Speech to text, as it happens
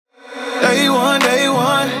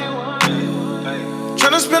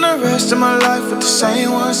spend the rest of my life with the same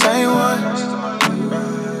one, same one.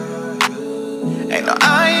 Ain't no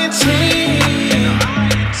INT.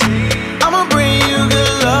 I'ma bring you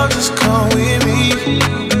good love, just come with me.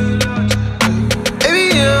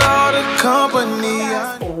 Baby, you're all the company.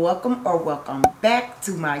 Welcome back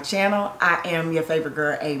to my channel. I am your favorite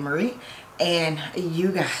girl, A.MaRee, and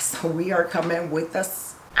you guys, we are coming with a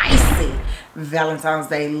spicy Valentine's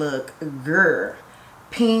Day look. Girl,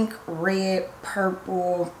 pink, red,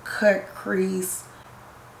 purple, cut crease.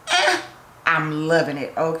 I'm loving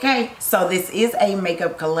it. Okay, so this is a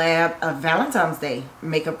makeup collab, a Valentine's Day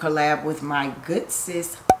makeup collab with my good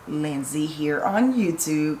sis Lindsay here on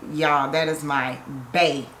YouTube. Y'all, that is my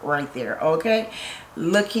bae right there. Okay,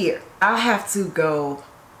 look here, I have to go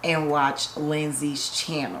and watch Lindsay's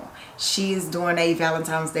channel. She is doing a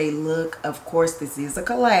Valentine's Day look. Of course, this is a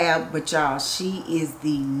collab, but y'all, she is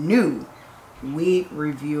the new wig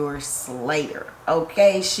reviewer slayer.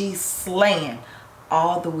 Okay, she's slaying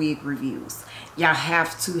all the wig reviews. Y'all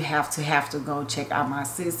have to go check out my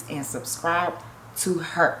sis and subscribe to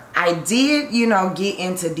her. I did, you know, get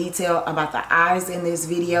into detail about the eyes in this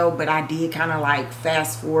video, but I did kind of like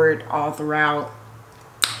fast forward all throughout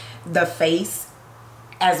the face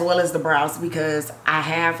as well as the brows, because I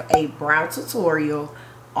have a brow tutorial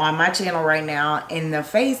on my channel right now. And the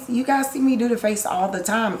face, you guys see me do the face all the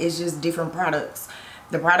time. It's just different products.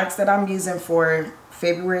 The products that I'm using for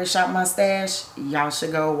February Shop My Stash, y'all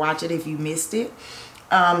should go watch it if you missed it.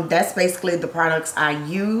 That's basically the products I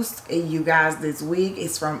used. You guys, this wig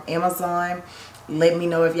is from Amazon. Let me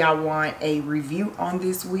know if y'all want a review on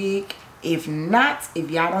this wig. If not,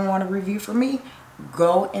 if y'all don't want a review from me,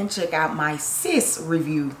 go and check out my sis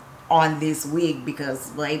review on this wig,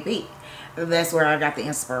 because baby, that's where I got the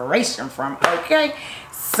inspiration from. Okay,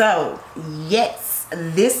 so yes,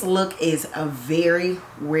 this look is a very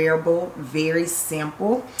wearable, very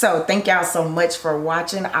simple. So thank y'all so much for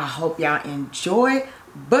watching. I hope y'all enjoy.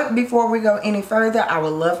 But before we go any further, I would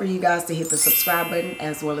love for you guys to hit the subscribe button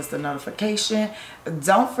as well as the notification.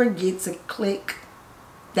 Don't forget to click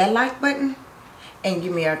that like button and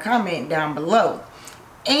give me a comment down below.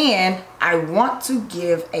 And I want to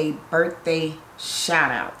give a birthday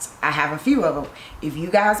shout out. I have a few of them. If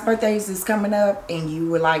you guys' birthdays is coming up and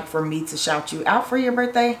you would like for me to shout you out for your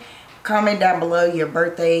birthday, comment down below your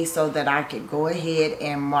birthday so that I can go ahead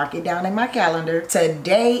and mark it down in my calendar.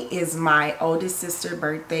 Today is my oldest sister's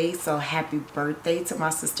birthday, so happy birthday to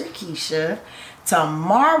my sister Keisha.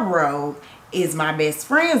 Tomorrow is my best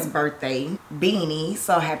friend's birthday, Beanie,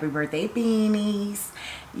 so happy birthday, Beanies.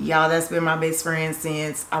 Y'all, that's been my best friend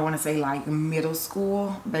since I want to say like middle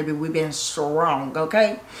school. Baby, we've been strong.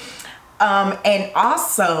 Okay, and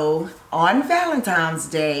also on Valentine's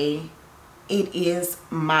Day, it is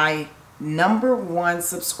my #1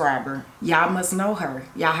 subscriber. Y'all must know her.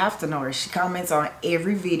 Y'all have to know her. She comments on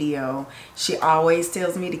every video. She always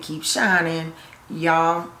tells me to keep shining.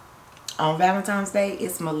 Y'all, on Valentine's Day,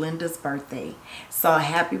 it's Melinda's birthday. So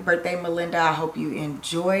happy birthday, Melinda. I hope you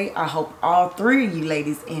enjoy. I hope all three of you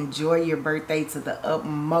ladies enjoy your birthday to the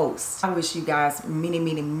utmost. I wish you guys many,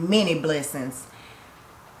 many, many blessings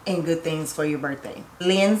and good things for your birthday.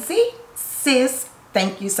 Lindsay, sis,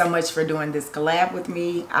 thank you so much for doing this collab with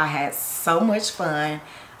me. I had so much fun.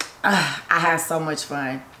 I had so much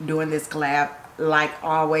fun doing this collab. Like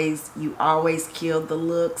always, you always kill the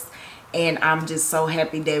looks. And I'm just so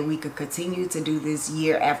happy that we could continue to do this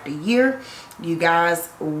year after year. You guys,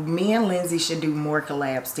 me and Lindsay should do more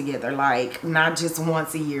collabs together. Like, not just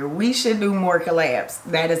once a year. We should do more collabs.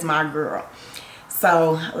 That is my girl.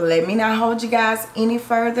 So, let me not hold you guys any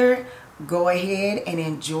further. Go ahead and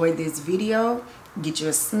enjoy this video. Get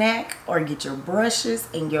your snack or get your brushes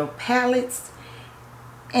and your palettes.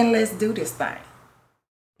 And let's do this thing.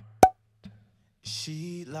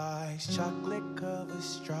 She likes chocolate covered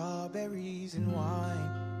strawberries and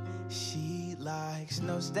wine. She likes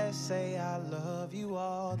notes that say I love you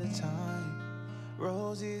all the time.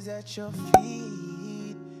 Roses at your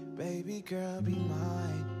feet, baby girl be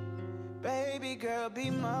mine. Baby girl be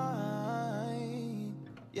mine.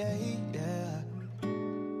 Yeah, yeah.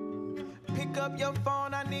 Pick up your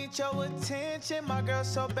phone, I need your attention. My girl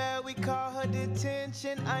so bad we call her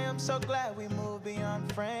detention. I am so glad we moved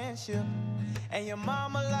beyond friendship. And your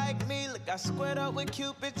mama like me, look, I squared up with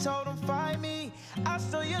Cupid, told him find me. I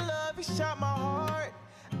stole your love, you shot my heart.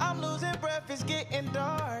 I'm losing breath, it's getting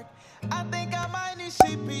dark. I think I might need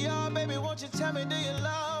CPR, baby, won't you tell me, do you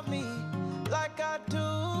love me like I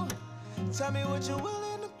do? Tell me what you're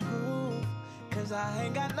willing to prove, cause I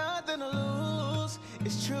ain't got nothing to lose.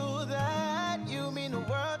 It's true that you mean the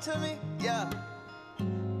world to me, yeah.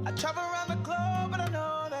 I travel around the globe, but I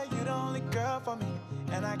know that you're the only girl for me.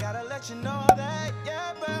 And and I gotta let you know that,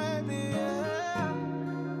 yeah, baby, yeah.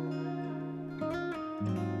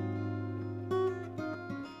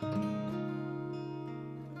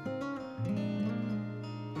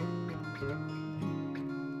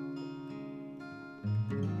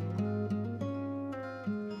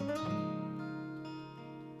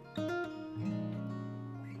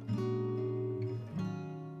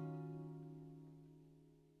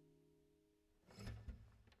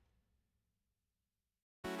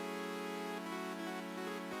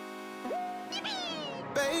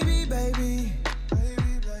 Baby, baby,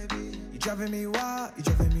 you driving me wild, you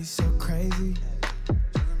driving me so crazy.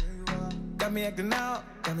 Got me acting out,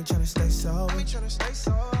 got me trying to stay sober.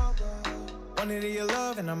 Wanted your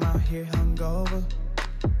love and I'm out here hungover.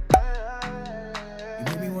 You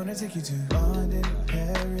made me wanna take you to London,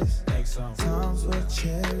 Paris. Times were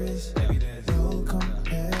cherished, no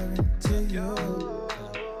comparing to you.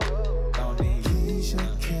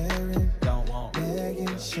 Keisha, Karen,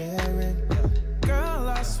 Megan, Sharon. Girl,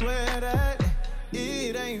 I swear that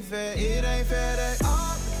it ain't fair that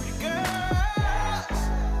all the pretty girls,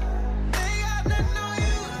 they got nothing on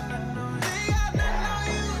you, they got nothing on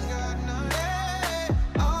you, yeah.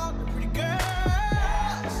 All the pretty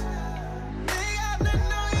girls, they got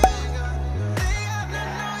nothing on you, they got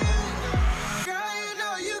nothing on you. Girl, you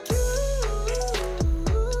know you cute,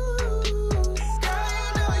 girl,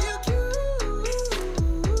 you know you cute,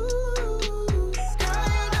 girl,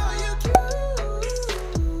 you know you cute.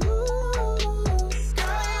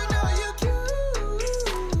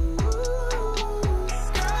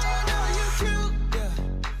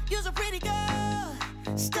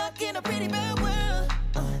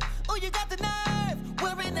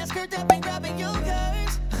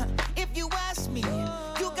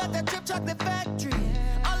 Chocolate factory,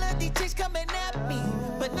 all of these chicks coming at me,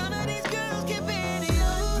 but none of these girls give in to you.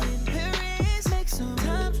 In Paris, make some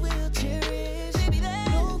times we'll cherish. Baby, there's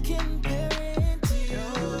no comparing to you.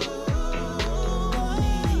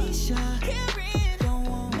 Keisha, Karen, don't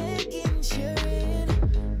want Megan, Sharon.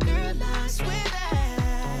 Girl, I swear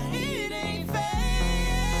that it ain't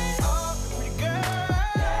fair. All the pretty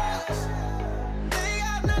girls, they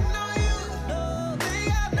got nothing on you. No, they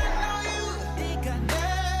got nothing on you. They got nothing.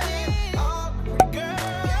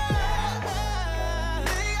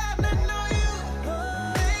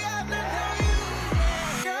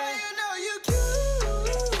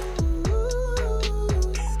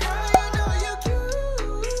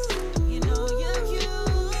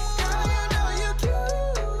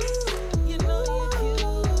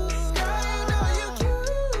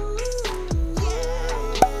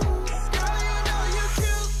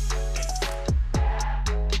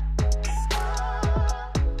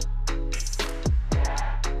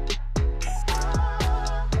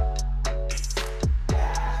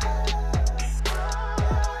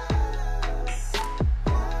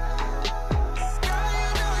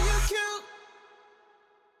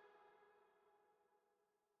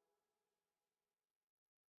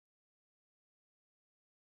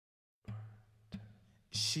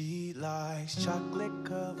 She likes chocolate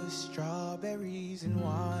covered strawberries and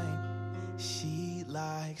wine. She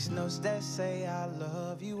likes notes that say I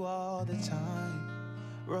love you all the time.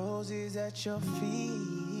 Roses at your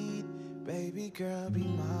feet, baby girl be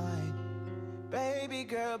mine. Baby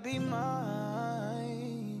girl be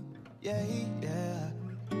mine. Yeah, yeah.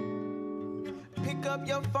 Pick up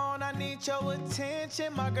your phone, I need your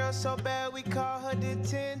attention. My girl so bad we call her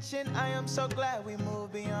detention. I am so glad we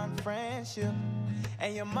moved beyond friendship.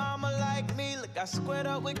 And your mama like me, look, I squared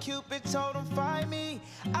up with Cupid, told him find me.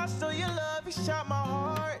 I stole your love, you shot my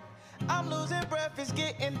heart. I'm losing breath, it's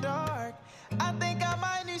getting dark. I think I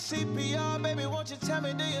might need CPR, baby, won't you tell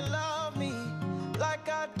me, do you love me like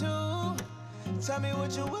I do? Tell me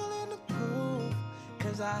what you're willing to prove,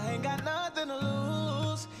 cause I ain't got nothing to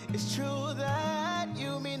lose. It's true that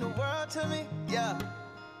you mean the world to me, yeah.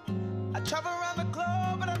 I travel around the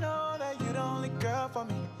globe, but I know that you're the only girl for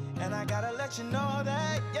me. And I gotta let you know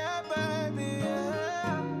that, yeah, baby,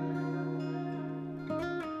 yeah.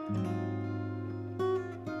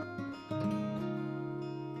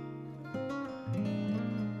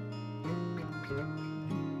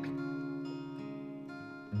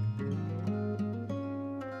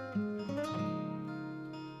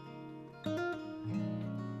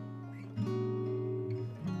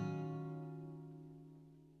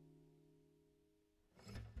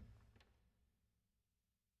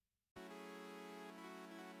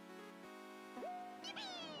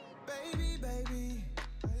 Baby, baby,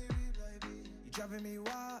 you driving me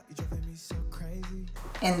wild, you driving me so crazy.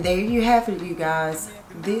 And there you have it, you guys.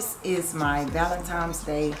 This is my Valentine's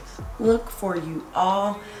Day look for you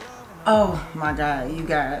all. Oh my God, you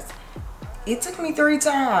guys. It took me 3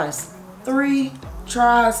 tries. 3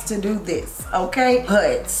 tries to do this, okay?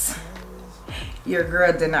 But your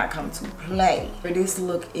girl did not come to play. This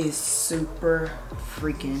look is super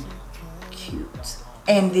freaking cute.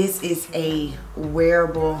 And this is a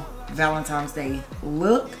wearable Valentine's Day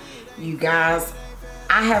look. You guys,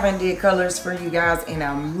 I haven't did colors for you guys in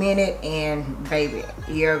a minute, and baby,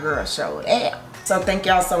 your girl showed up. So thank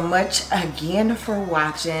y'all so much again for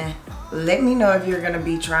watching. Let me know if you're gonna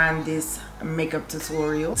be trying this makeup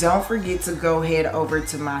tutorial. Don't forget to go head over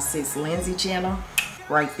to my sis Lindsay channel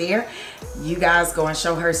right there. You guys go and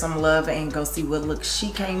show her some love and go see what look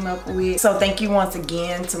she came up with. So thank you once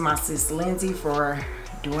again to my sis Lindsay for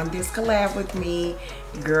doing this collab with me.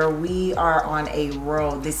 Girl, we are on a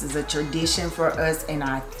roll. This is a tradition for us, and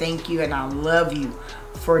I thank you and I love you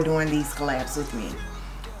for doing these collabs with me.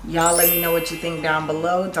 Y'all let me know what you think down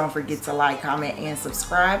below. Don't forget to like, comment, and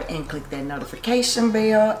subscribe, and click that notification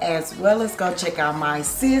bell, as well as go check out my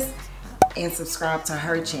sis and subscribe to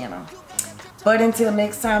her channel. But until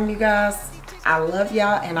next time, you guys, I love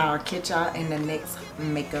y'all, and I'll catch y'all in the next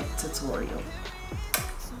makeup tutorial.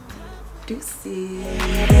 Deuces.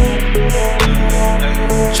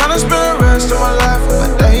 Tryna spend the rest of my life